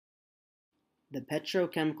The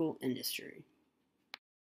petrochemical industry.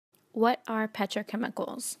 What are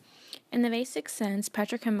petrochemicals? In the basic sense,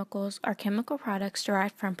 petrochemicals are chemical products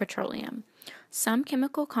derived from petroleum. Some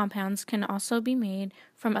chemical compounds can also be made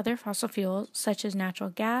from other fossil fuels such as natural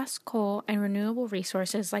gas, coal, and renewable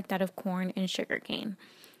resources like that of corn and sugarcane.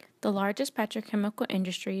 The largest petrochemical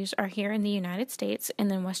industries are here in the United States and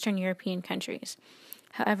in Western European countries.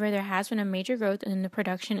 However, there has been a major growth in the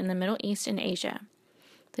production in the Middle East and Asia.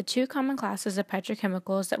 The two common classes of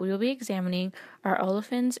petrochemicals that we will be examining are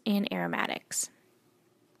olefins and aromatics.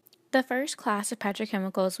 The first class of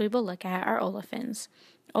petrochemicals we will look at are olefins.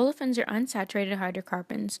 Olefins are unsaturated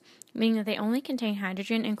hydrocarbons, meaning that they only contain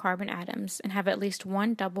hydrogen and carbon atoms and have at least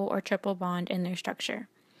one double or triple bond in their structure.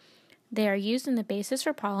 They are used in the basis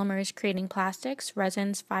for polymers, creating plastics,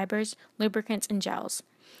 resins, fibers, lubricants, and gels.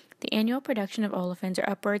 The annual production of olefins are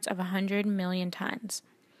upwards of 100 million tons.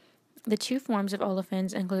 The two forms of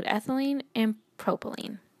olefins include ethylene and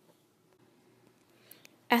propylene.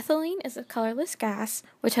 Ethylene is a colorless gas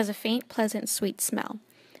which has a faint, pleasant, sweet smell.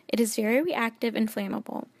 It is very reactive and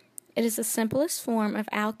flammable. It is the simplest form of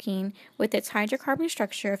alkene with its hydrocarbon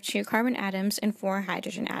structure of 2 carbon atoms and 4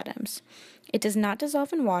 hydrogen atoms. It does not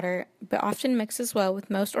dissolve in water, but often mixes well with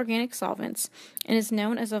most organic solvents and is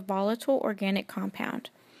known as a volatile organic compound.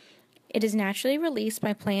 It is naturally released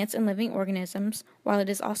by plants and living organisms, while it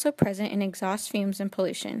is also present in exhaust fumes and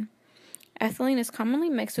pollution. Ethylene is commonly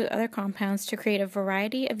mixed with other compounds to create a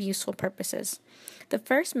variety of useful purposes. The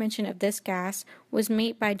first mention of this gas was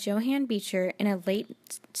made by Johann Beecher in a late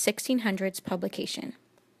 1600s publication.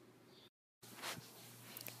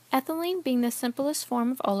 Ethylene, being the simplest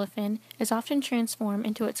form of olefin, is often transformed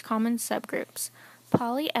into its common subgroups: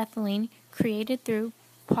 polyethylene, created through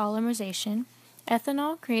polymerization;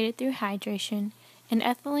 ethanol, created through hydration; and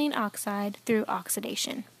ethylene oxide through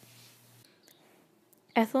oxidation.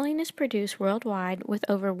 Ethylene is produced worldwide with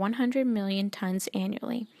over 100 million tons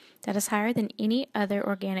annually. That is higher than any other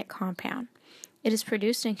organic compound. It is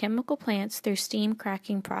produced in chemical plants through steam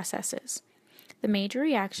cracking processes. The major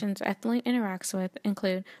reactions ethylene interacts with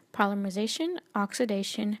include polymerization,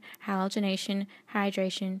 oxidation, halogenation,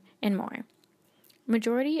 hydration, and more.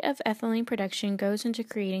 Majority of ethylene production goes into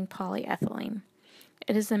creating polyethylene.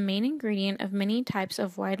 It is the main ingredient of many types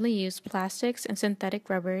of widely used plastics and synthetic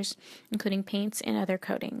rubbers, including paints and other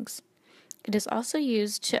coatings. It is also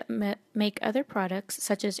used to make other products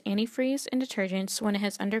such as antifreeze and detergents when it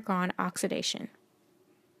has undergone oxidation.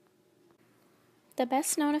 The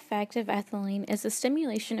best known effect of ethylene is the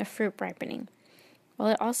stimulation of fruit ripening, while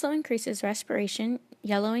it also increases respiration,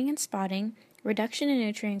 yellowing and spotting, reduction in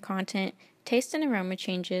nutrient content, taste and aroma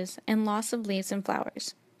changes, and loss of leaves and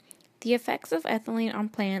flowers. The effects of ethylene on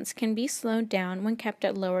plants can be slowed down when kept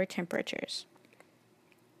at lower temperatures.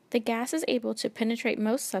 The gas is able to penetrate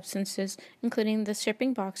most substances, including the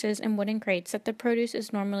shipping boxes and wooden crates that the produce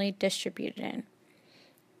is normally distributed in.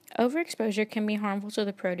 Overexposure can be harmful to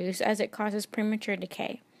the produce as it causes premature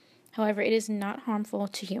decay. However, it is not harmful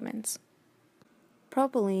to humans.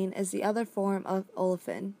 Propylene is the other form of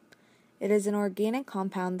olefin. It is an organic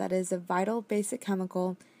compound that is a vital basic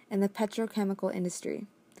chemical in the petrochemical industry.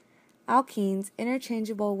 Alkenes,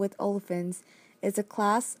 interchangeable with olefins, is a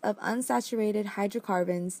class of unsaturated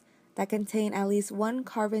hydrocarbons that contain at least one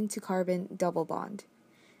carbon-to-carbon double bond.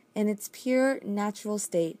 In its pure, natural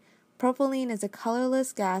state, propylene is a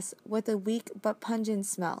colorless gas with a weak but pungent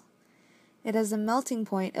smell. It has a melting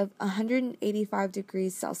point of 185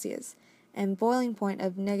 degrees Celsius and boiling point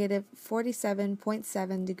of negative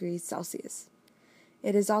 47.7 degrees Celsius.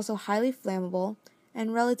 It is also highly flammable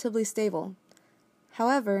and relatively stable.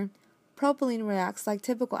 However, propylene reacts like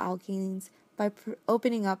typical alkenes by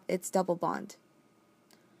opening up its double bond.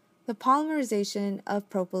 The polymerization of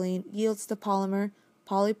propylene yields the polymer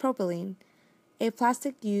polypropylene, a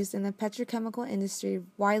plastic used in the petrochemical industry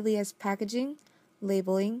widely as packaging,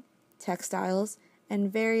 labeling, textiles,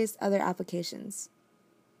 and various other applications.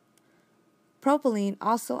 Propylene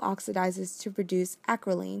also oxidizes to produce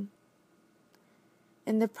acrolein.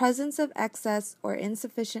 In the presence of excess or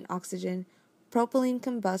insufficient oxygen, propylene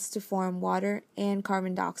combusts to form water and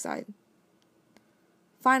carbon dioxide.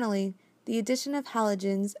 Finally, the addition of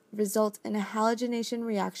halogens results in a halogenation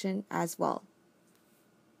reaction as well.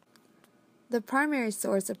 The primary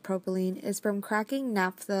source of propylene is from cracking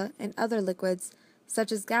naphtha and other liquids,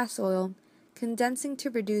 such as gas oil, condensing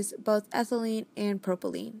to produce both ethylene and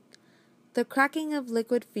propylene. The cracking of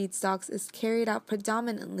liquid feedstocks is carried out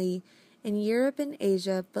predominantly in Europe and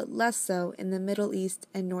Asia, but less so in the Middle East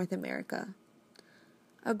and North America.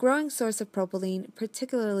 A growing source of propylene,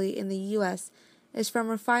 particularly in the U.S., is from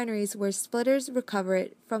refineries where splitters recover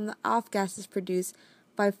it from the off gases produced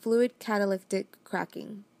by fluid catalytic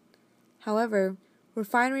cracking. However,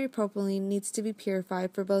 refinery propylene needs to be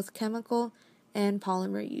purified for both chemical and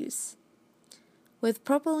polymer use. With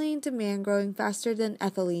propylene demand growing faster than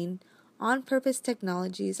ethylene, on-purpose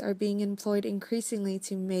technologies are being employed increasingly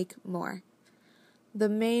to make more. The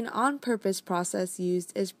main on-purpose process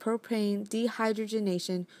used is propane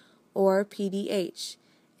dehydrogenation, or PDH,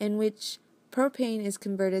 in which propane is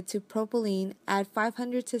converted to propylene at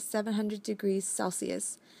 500 to 700 degrees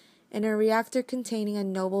Celsius in a reactor containing a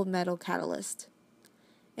noble metal catalyst.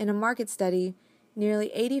 In a market study,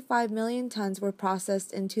 nearly 85 million tons were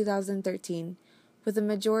processed in 2013, with the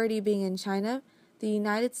majority being in China, the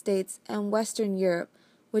United States, and Western Europe,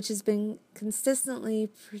 which has been consistently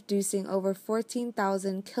producing over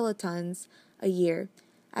 14,000 kilotons a year,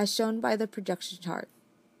 as shown by the production chart.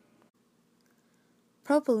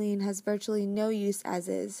 Propylene has virtually no use as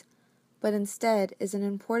is, but instead is an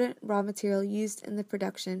important raw material used in the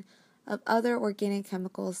production of other organic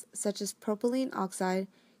chemicals such as propylene oxide,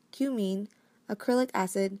 cumene, acrylic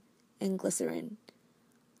acid, and glycerin.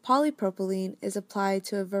 Polypropylene is applied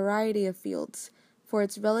to a variety of fields for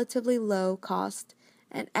its relatively low cost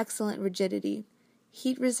and excellent rigidity,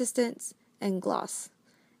 heat resistance, and gloss,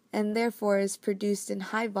 and therefore is produced in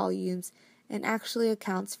high volumes and actually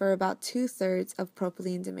accounts for about 2/3 of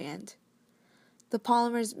propylene demand. The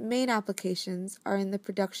polymer's main applications are in the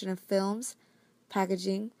production of films,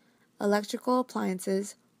 packaging, electrical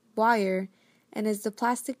appliances, wire, and is the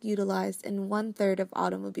plastic utilized in 1/3 of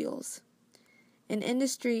automobiles. In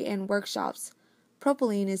industry and workshops,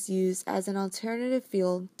 propylene is used as an alternative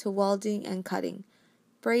fuel to welding and cutting,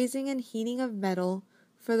 brazing and heating of metal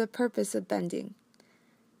for the purpose of bending.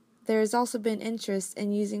 There has also been interest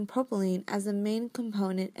in using propylene as a main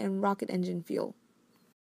component in rocket engine fuel.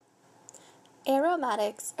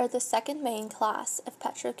 Aromatics are the second main class of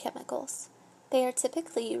petrochemicals. They are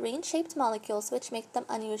typically ring-shaped molecules which make them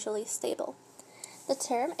unusually stable. The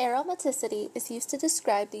term aromaticity is used to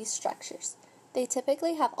describe these structures. They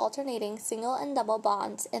typically have alternating single and double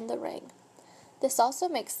bonds in the ring. This also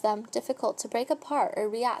makes them difficult to break apart or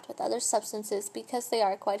react with other substances because they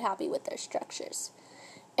are quite happy with their structures.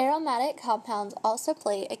 Aromatic compounds also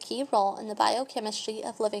play a key role in the biochemistry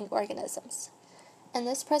of living organisms. In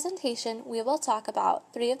this presentation, we will talk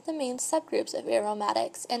about 3 of the main subgroups of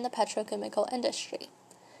aromatics in the petrochemical industry.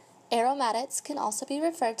 Aromatics can also be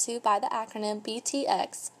referred to by the acronym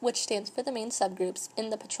BTX, which stands for the main subgroups in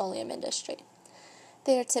the petroleum industry.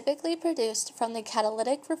 They are typically produced from the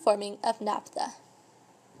catalytic reforming of naphtha.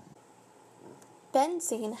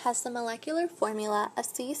 Benzene has the molecular formula of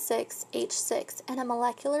C6H6 and a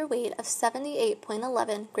molecular weight of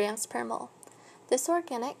 78.11 grams per mole. This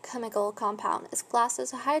organic chemical compound is classed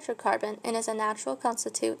as a hydrocarbon and is a natural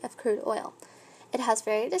constitute of crude oil. It has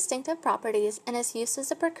very distinctive properties and is used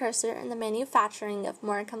as a precursor in the manufacturing of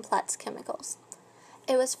more complex chemicals.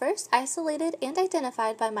 It was first isolated and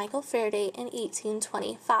identified by Michael Faraday in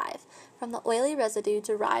 1825 from the oily residue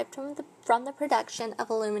derived from the production of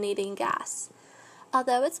illuminating gas.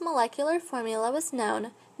 Although its molecular formula was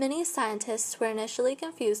known, many scientists were initially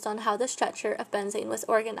confused on how the structure of benzene was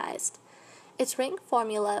organized. Its ring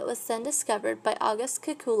formula was then discovered by Auguste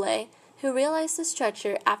Kekule, who realized the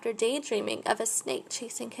structure after daydreaming of a snake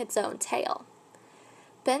chasing its own tail.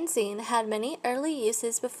 Benzene had many early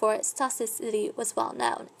uses before its toxicity was well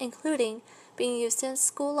known, including being used in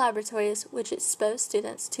school laboratories which exposed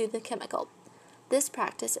students to the chemical. This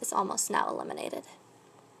practice is almost now eliminated.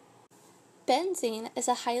 Benzene is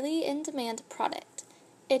a highly in-demand product.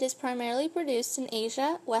 It is primarily produced in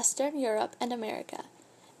Asia, Western Europe, and America.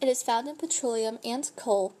 It is found in petroleum and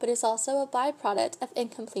coal, but is also a byproduct of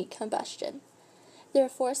incomplete combustion. There are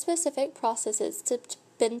 4 specific processes to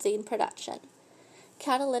benzene production.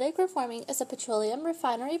 Catalytic reforming is a petroleum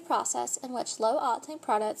refinery process in which low-octane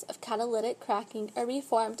products of catalytic cracking are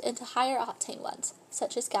reformed into higher-octane ones,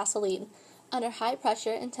 such as gasoline, under high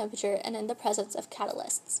pressure and temperature and in the presence of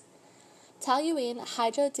catalysts. Toluene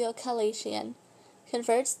hydrodealkylation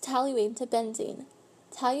converts toluene to benzene.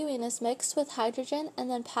 Toluene is mixed with hydrogen and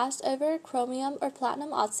then passed over a chromium or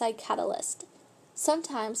platinum oxide catalyst.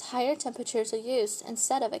 Sometimes higher temperatures are used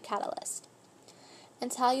instead of a catalyst. In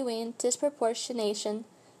toluene disproportionation,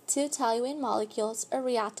 2 toluene molecules are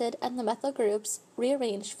reacted and the methyl groups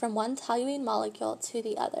rearranged from one toluene molecule to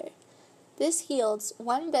the other. This yields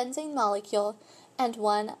 1 benzene molecule and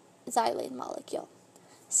 1 xylene molecule.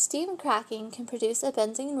 Steam cracking can produce a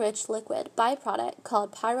benzene-rich liquid byproduct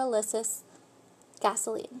called pyrolysis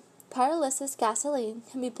gasoline. Pyrolysis gasoline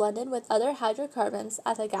can be blended with other hydrocarbons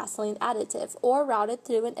as a gasoline additive or routed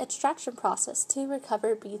through an extraction process to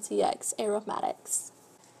recover BTX aromatics.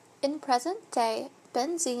 In present day,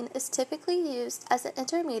 Benzene is typically used as an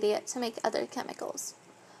intermediate to make other chemicals.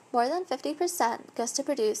 More than 50% goes to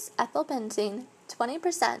produce ethylbenzene,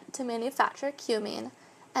 20% to manufacture cumene,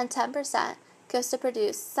 and 10% goes to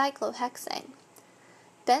produce cyclohexane.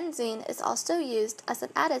 Benzene is also used as an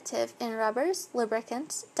additive in rubbers,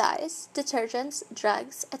 lubricants, dyes, detergents,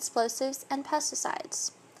 drugs, explosives, and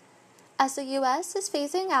pesticides. As the U.S. is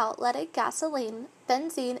phasing out leaded gasoline,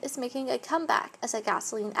 benzene is making a comeback as a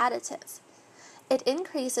gasoline additive. It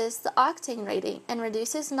increases the octane rating and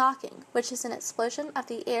reduces knocking, which is an explosion of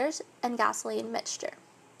the air and gasoline mixture.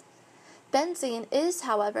 Benzene is,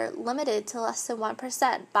 however, limited to less than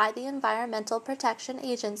 1% by the Environmental Protection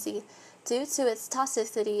Agency due to its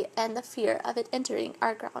toxicity and the fear of it entering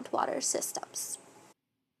our groundwater systems.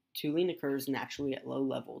 Toluene occurs naturally at low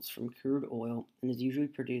levels from crude oil and is usually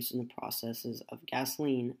produced in the processes of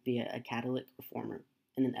gasoline via a catalytic reformer,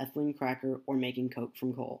 and an ethylene cracker, or making coke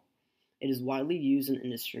from coal. It is widely used in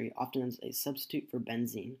industry, often as a substitute for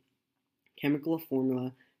benzene. Chemical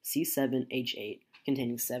formula C7H8,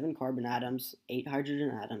 containing 7 carbon atoms, 8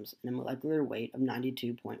 hydrogen atoms, and a molecular weight of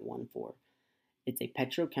 92.14. It's a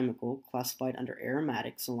petrochemical classified under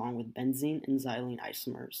aromatics along with benzene and xylene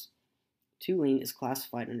isomers. Toluene is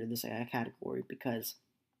classified under this category because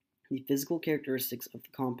the physical characteristics of the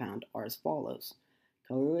compound are as follows.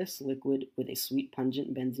 Colorless liquid with a sweet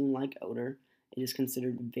pungent benzene-like odor, it is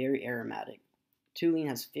considered very aromatic. Toluene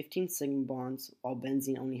has 15 sigma bonds, while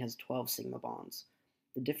benzene only has 12 sigma bonds.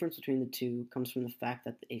 The difference between the two comes from the fact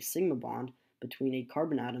that a sigma bond between a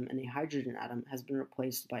carbon atom and a hydrogen atom has been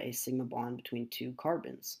replaced by a sigma bond between 2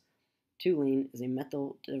 carbons. Toluene is a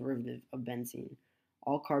methyl derivative of benzene.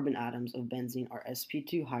 All carbon atoms of benzene are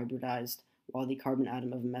sp2 hybridized, while the carbon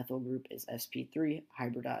atom of methyl group is sp3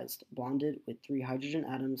 hybridized, bonded with 3 hydrogen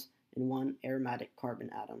atoms and 1 aromatic carbon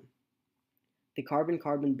atom. The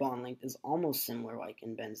carbon-carbon bond length is almost similar like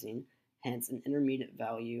in benzene, hence an intermediate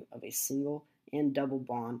value of a single and double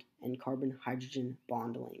bond and carbon-hydrogen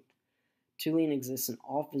bond length. Toluene exists in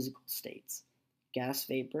all physical states: gas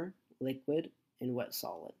vapor, liquid, and wet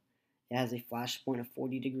solid. It has a flash point of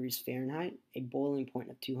 40 degrees Fahrenheit, a boiling point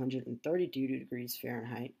of 232 degrees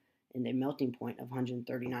Fahrenheit, and a melting point of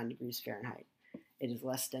 139 degrees Fahrenheit. It is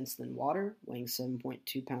less dense than water, weighing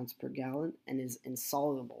 7.2 pounds per gallon, and is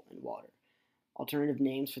insoluble in water. Alternative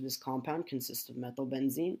names for this compound consist of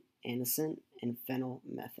methylbenzene, anisine, and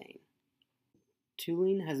phenylmethane.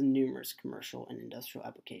 Toluene has numerous commercial and industrial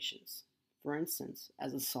applications. For instance,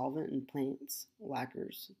 as a solvent in paints,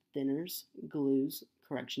 lacquers, thinners, glues,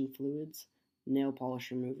 correction fluids, nail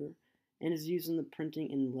polish remover, and is used in the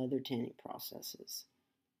printing and leather tanning processes.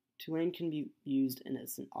 Toluene can be used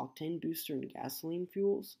as an octane booster in gasoline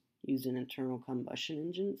fuels, used in internal combustion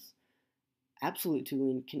engines. Absolute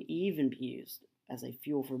toluene can even be used as a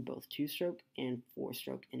fuel for both 2-stroke and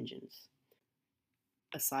 4-stroke engines.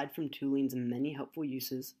 Aside from toluene's many helpful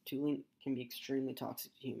uses, toluene can be extremely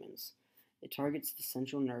toxic to humans. It targets the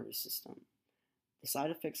central nervous system. The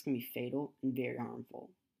side effects can be fatal and very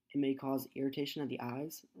harmful. It may cause irritation of the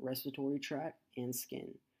eyes, respiratory tract, and skin.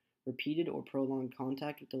 Repeated or prolonged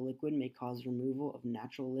contact with the liquid may cause removal of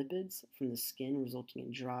natural lipids from the skin, resulting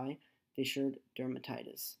in dry, fissured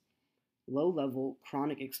dermatitis. Low-level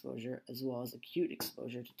chronic exposure, as well as acute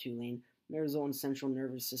exposure to toluene, may result in central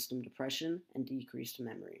nervous system depression and decreased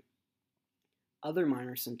memory. Other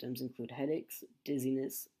minor symptoms include headaches,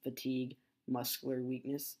 dizziness, fatigue, muscular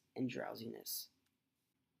weakness, and drowsiness.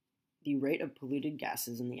 The rate of polluted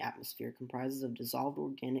gases in the atmosphere comprises of dissolved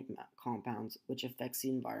organic compounds, which affects the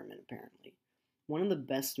environment apparently. One of the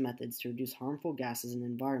best methods to reduce harmful gases in the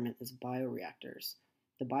environment is bioreactors.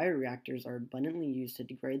 The bioreactors are abundantly used to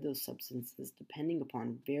degrade those substances depending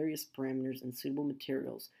upon various parameters and suitable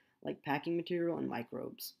materials like packing material and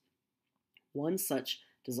microbes. One such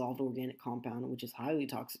dissolved organic compound, which is highly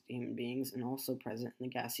toxic to human beings and also present in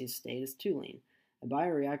the gaseous state, is toluene. A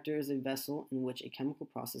bioreactor is a vessel in which a chemical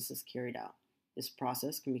process is carried out. This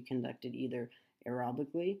process can be conducted either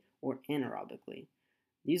aerobically or anaerobically.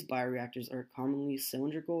 These bioreactors are commonly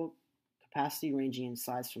cylindrical, capacity ranging in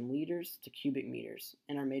size from liters to cubic meters,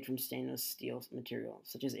 and are made from stainless steel material,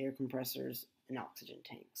 such as air compressors and oxygen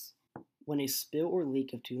tanks. When a spill or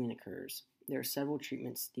leak of toluene occurs, there are several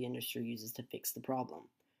treatments the industry uses to fix the problem.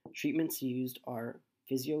 Treatments used are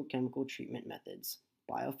physiochemical treatment methods,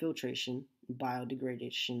 biofiltration,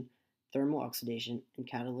 biodegradation, thermal oxidation, and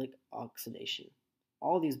catalytic oxidation.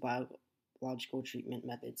 All these biological treatment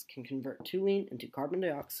methods can convert toluene into carbon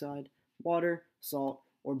dioxide, water, salt,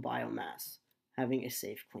 or biomass, having a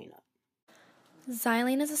safe cleanup.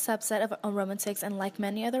 Xylene is a subset of aromatics, and like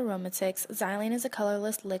many other aromatics, xylene is a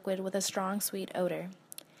colorless liquid with a strong sweet odor.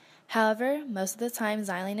 However, most of the time,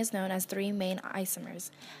 xylene is known as three main isomers: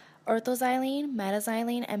 orthoxylene,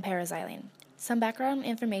 metaxylene, and paraxylene. Some background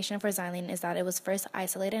information for xylene is that it was first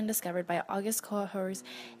isolated and discovered by August Cohors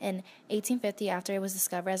in 1850 after it was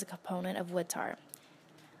discovered as a component of wood tar.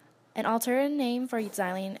 An alternate name for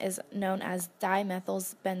xylene is known as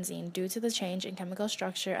dimethylbenzene due to the change in chemical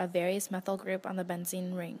structure of various methyl group on the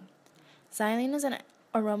benzene ring. Xylene is an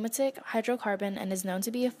aromatic hydrocarbon and is known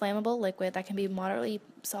to be a flammable liquid that can be moderately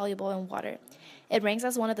soluble in water. It ranks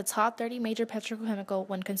as one of the top 30 major petrochemical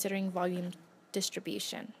when considering volume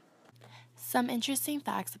distribution. Some interesting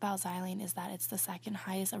facts about xylene is that it's the second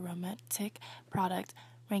highest aromatic product,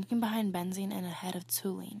 ranking behind benzene and ahead of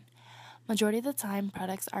toluene. Majority of the time,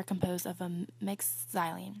 products are composed of a mixed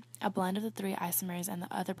xylene, a blend of the three isomers and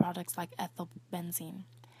the other products like ethylbenzene.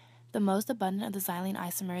 The most abundant of the xylene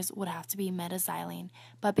isomers would have to be metaxylene,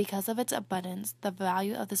 but because of its abundance, the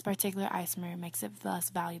value of this particular isomer makes it less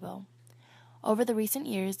valuable. Over the recent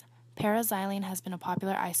years, paraxylene has been a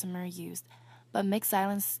popular isomer used, but mixed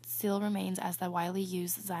xylene still remains as the widely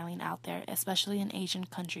used xylene out there, especially in Asian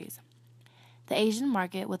countries. The Asian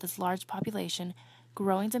market, with its large population,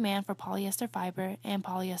 growing demand for polyester fiber and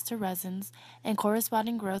polyester resins, and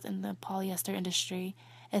corresponding growth in the polyester industry,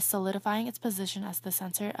 is solidifying its position as the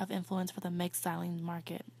center of influence for the mixed xylene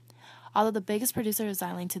market. Although the biggest producer of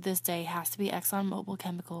xylene to this day has to be ExxonMobil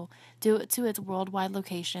Chemical due to its worldwide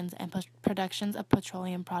locations and productions of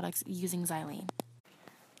petroleum products using xylene.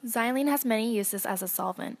 Xylene has many uses as a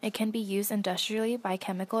solvent. It can be used industrially by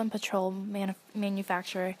chemical and petroleum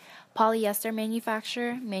manufacturer, polyester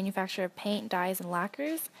manufacturer of paint, dyes, and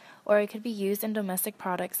lacquers, or it could be used in domestic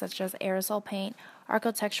products such as aerosol paint,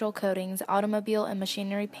 architectural coatings, automobile and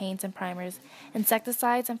machinery paints and primers,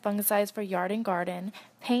 insecticides and fungicides for yard and garden,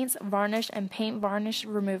 paints, varnish and paint varnish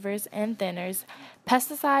removers and thinners,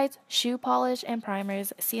 pesticides, shoe polish and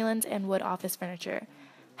primers, sealants, and wood office furniture.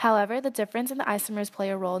 However, the difference in the isomers play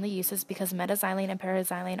a role in the uses because metaxylene and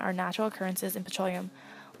paraxylene are natural occurrences in petroleum,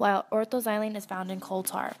 while orthoxylene is found in coal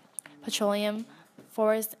tar, petroleum,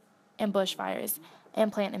 forest and bushfires,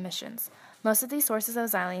 and plant emissions. Most of these sources of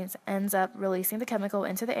xylene ends up releasing the chemical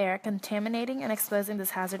into the air, contaminating and exposing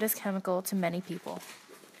this hazardous chemical to many people.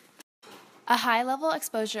 A high-level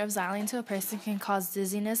exposure of xylene to a person can cause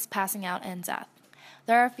dizziness, passing out, and death.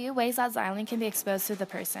 There are a few ways that xylene can be exposed to the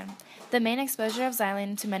person. The main exposure of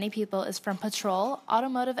xylene to many people is from petrol,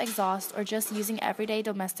 automotive exhaust, or just using everyday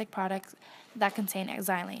domestic products that contain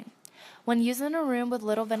xylene. When used in a room with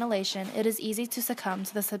little ventilation, it is easy to succumb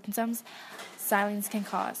to the symptoms xylene can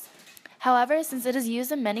cause. However, since it is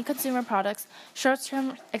used in many consumer products,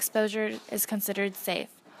 short-term exposure is considered safe.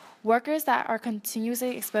 Workers that are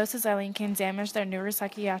continuously exposed to xylene can damage their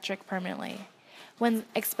neuropsychiatric permanently. When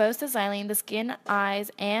exposed to xylene, the skin,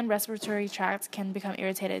 eyes, and respiratory tract can become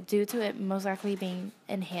irritated due to it most likely being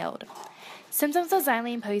inhaled. Symptoms of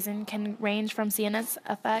xylene poison can range from CNS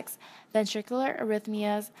effects, ventricular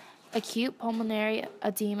arrhythmias, acute pulmonary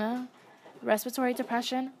edema, respiratory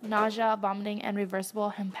depression, nausea, vomiting, and reversible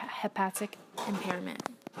hepatic impairment.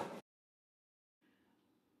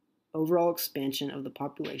 Overall expansion of the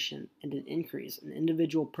population and an increase in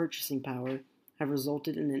individual purchasing power have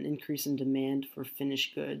resulted in an increase in demand for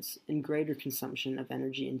finished goods and greater consumption of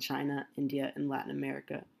energy in China, India, and Latin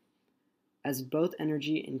America. As both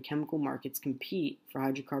energy and chemical markets compete for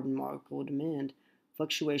hydrocarbon molecule demand,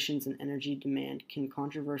 fluctuations in energy demand can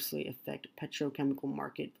controversially affect petrochemical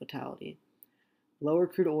market vitality. Lower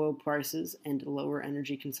crude oil prices and lower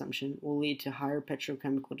energy consumption will lead to higher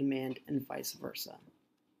petrochemical demand and vice versa.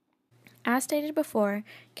 As stated before,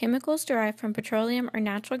 chemicals derived from petroleum or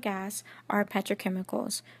natural gas are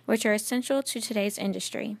petrochemicals, which are essential to today's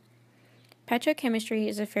industry. Petrochemistry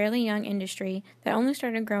is a fairly young industry that only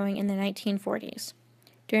started growing in the 1940s.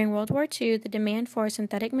 During World War II, the demand for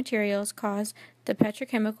synthetic materials caused the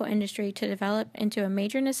petrochemical industry to develop into a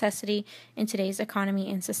major necessity in today's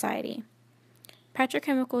economy and society.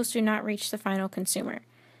 Petrochemicals do not reach the final consumer.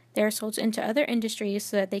 They are sold into other industries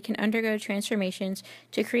so that they can undergo transformations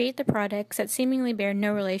to create the products that seemingly bear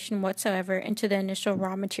no relation whatsoever into the initial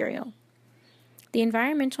raw material. The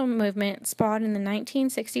environmental movement, spawned in the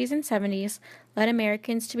 1960s and 70s, led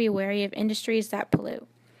Americans to be wary of industries that pollute.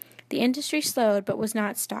 The industry slowed but was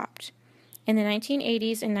not stopped. In the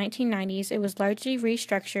 1980s and 1990s, it was largely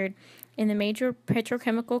restructured, and the major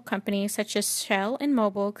petrochemical companies such as Shell and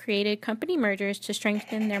Mobil created company mergers to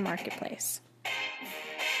strengthen their marketplace.